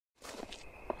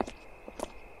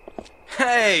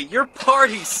Hey, your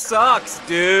party sucks,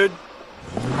 dude.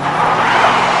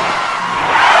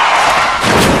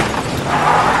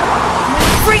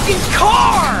 Freaking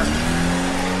car!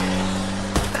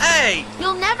 Hey!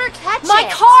 You'll never catch it. My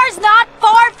car's not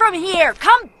far from here.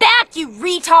 Come back, you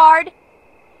retard.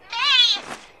 May!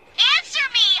 Answer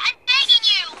me! I'm begging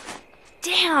you!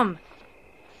 Damn.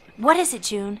 What is it,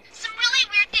 June? Some really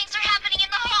weird things are happening in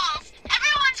the halls.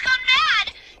 Everyone's gone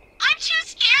mad. I'm too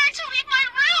scared to leave my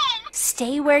room.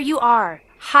 Stay where you are.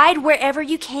 Hide wherever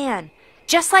you can.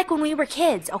 Just like when we were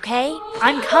kids, okay?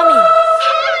 I'm coming.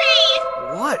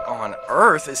 Hurry! What on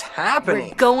earth is happening?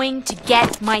 We're going to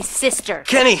get my sister.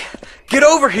 Kenny, get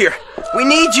over here. We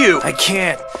need you. I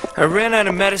can't. I ran out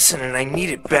of medicine and I need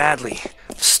it badly.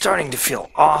 I'm starting to feel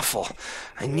awful.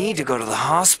 I need to go to the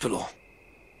hospital.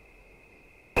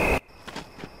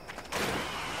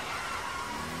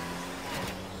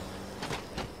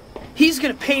 He's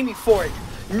gonna pay me for it.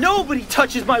 Nobody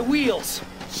touches my wheels.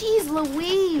 Jeez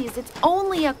Louise, it's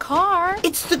only a car.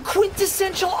 It's the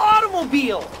quintessential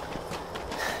automobile.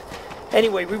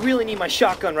 Anyway, we really need my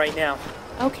shotgun right now.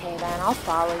 Okay then, I'll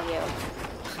follow you.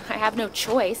 I have no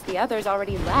choice, the others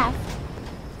already left.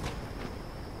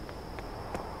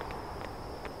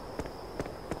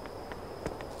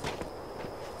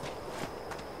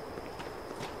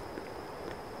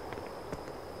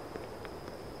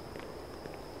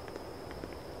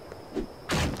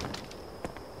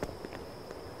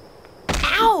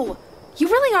 Ow! You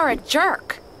really are a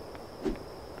jerk.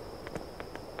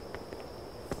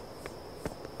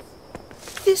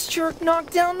 This jerk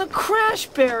knocked down the crash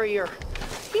barrier.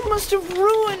 He must have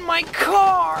ruined my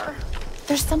car.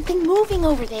 There's something moving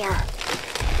over there.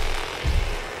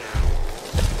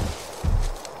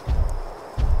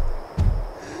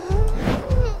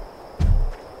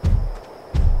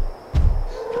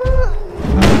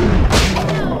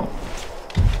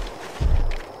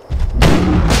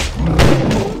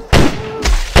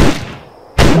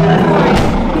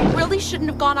 We really shouldn't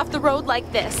have gone off the road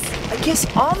like this. I guess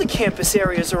all the campus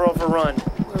areas are overrun.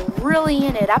 We're really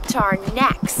in it up to our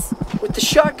necks. With the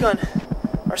shotgun,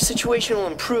 our situation will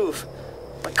improve.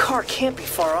 My car can't be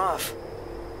far off.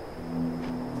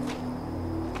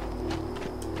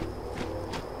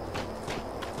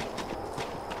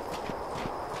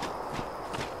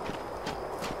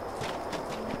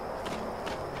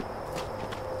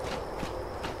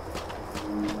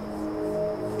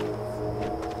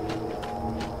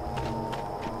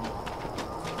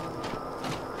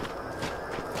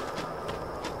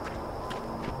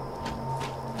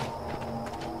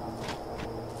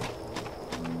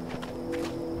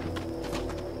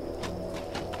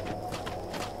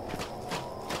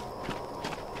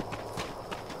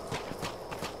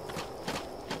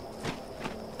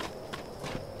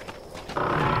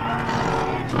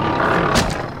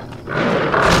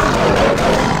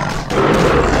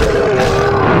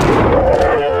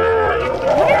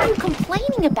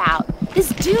 About. This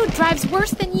dude drives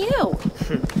worse than you.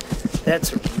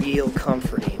 That's a real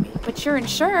comfort, Amy. But you're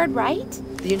insured, right?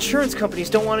 The insurance companies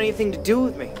don't want anything to do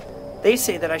with me. They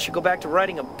say that I should go back to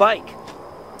riding a bike.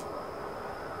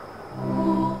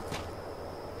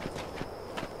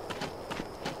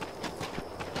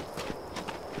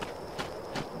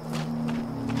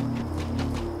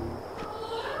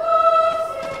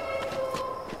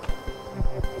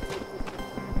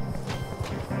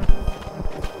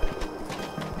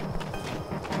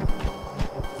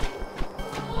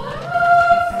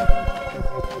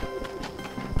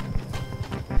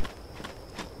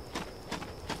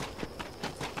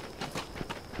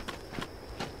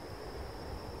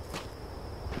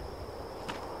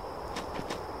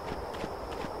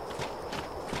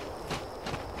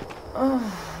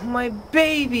 Oh, my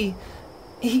baby!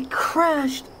 He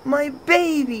crashed my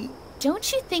baby!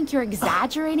 Don't you think you're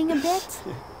exaggerating a bit?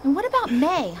 And what about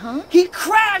May, huh? He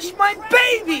crashed my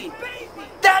baby!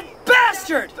 That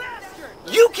bastard!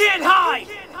 You can't hide!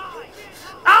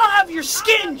 I'll have your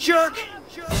skin, jerk!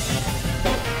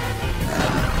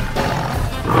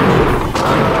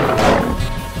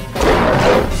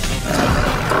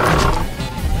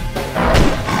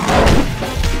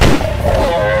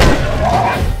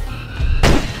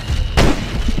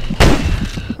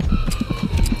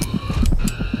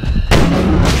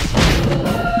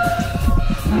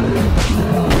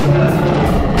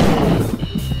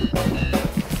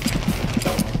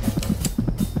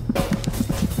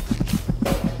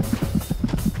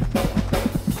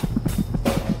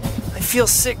 I feel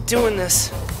sick doing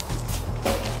this.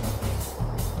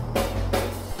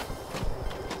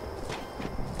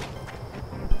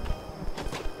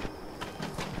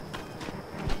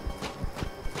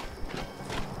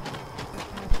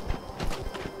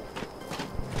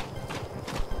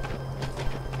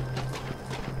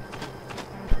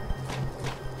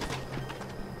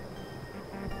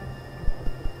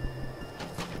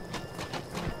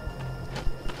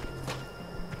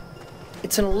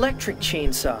 It's an electric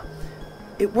chainsaw.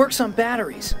 It works on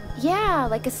batteries. Yeah,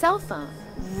 like a cell phone.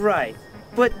 Right.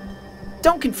 But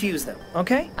don't confuse them,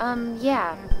 okay?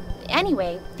 Yeah.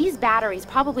 Anyway, these batteries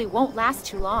probably won't last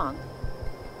too long.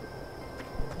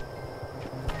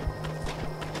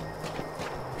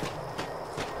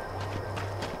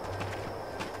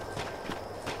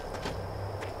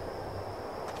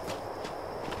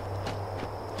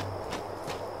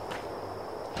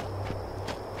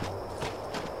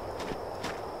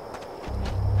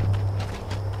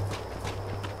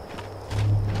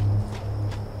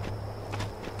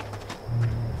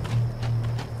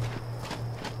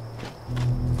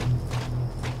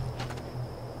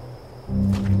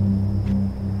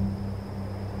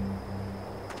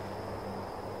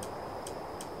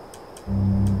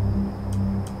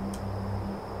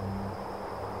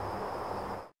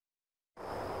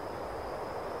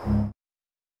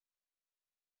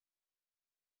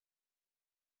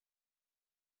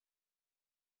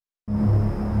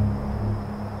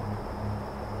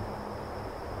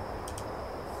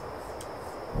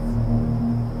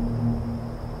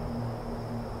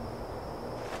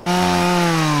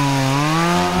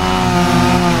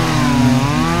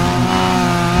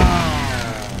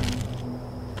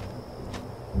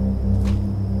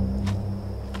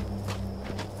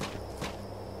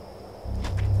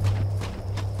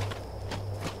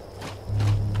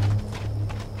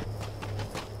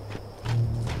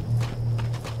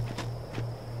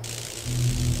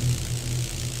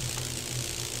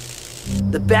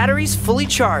 The battery's fully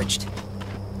charged.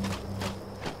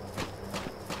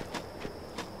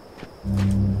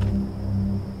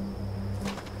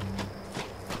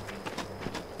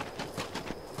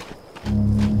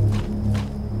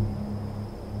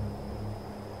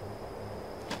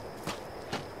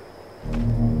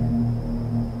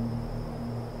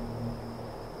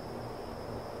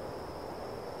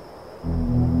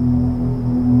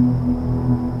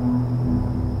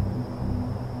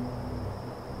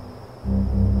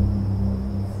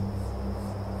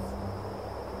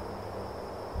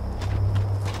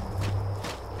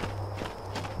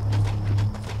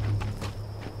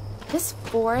 This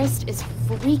forest is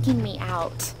freaking me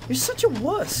out. You're such a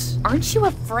wuss. Aren't you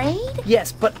afraid?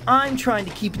 Yes, but I'm trying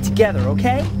to keep it together,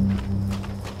 okay?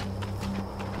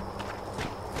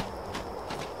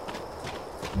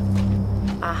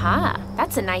 Aha,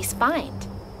 that's a nice find.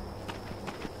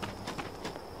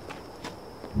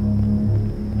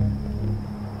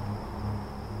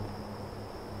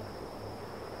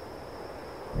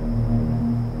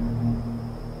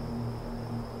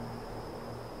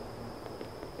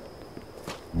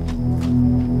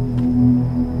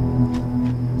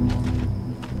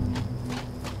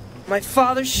 My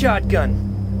father's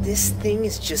shotgun. This thing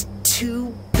is just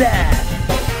too bad.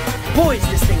 Boy, is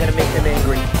this thing gonna make them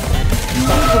angry. You're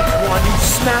the one who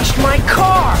smashed my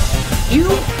car! You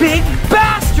big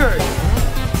bastard!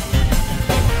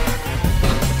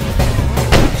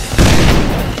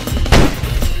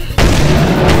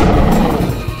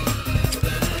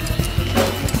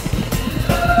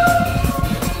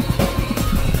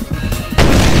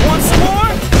 Want some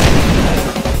more?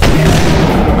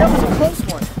 That was a close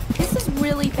one. This is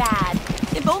really bad.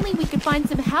 If only we could find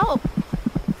some help.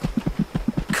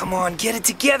 Come on, get it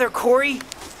together, Corey.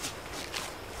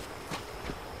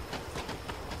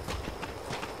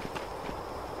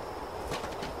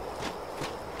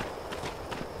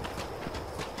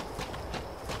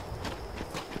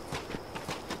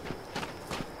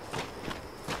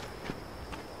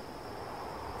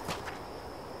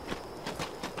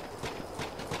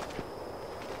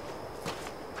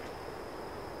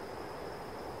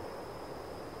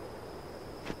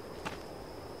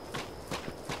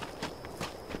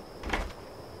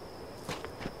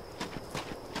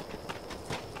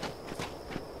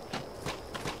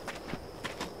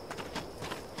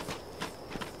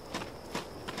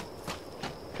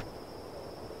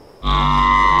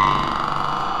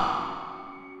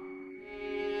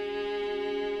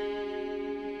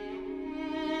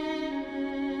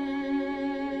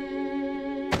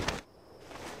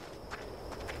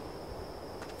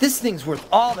 This thing's worth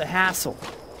all the hassle.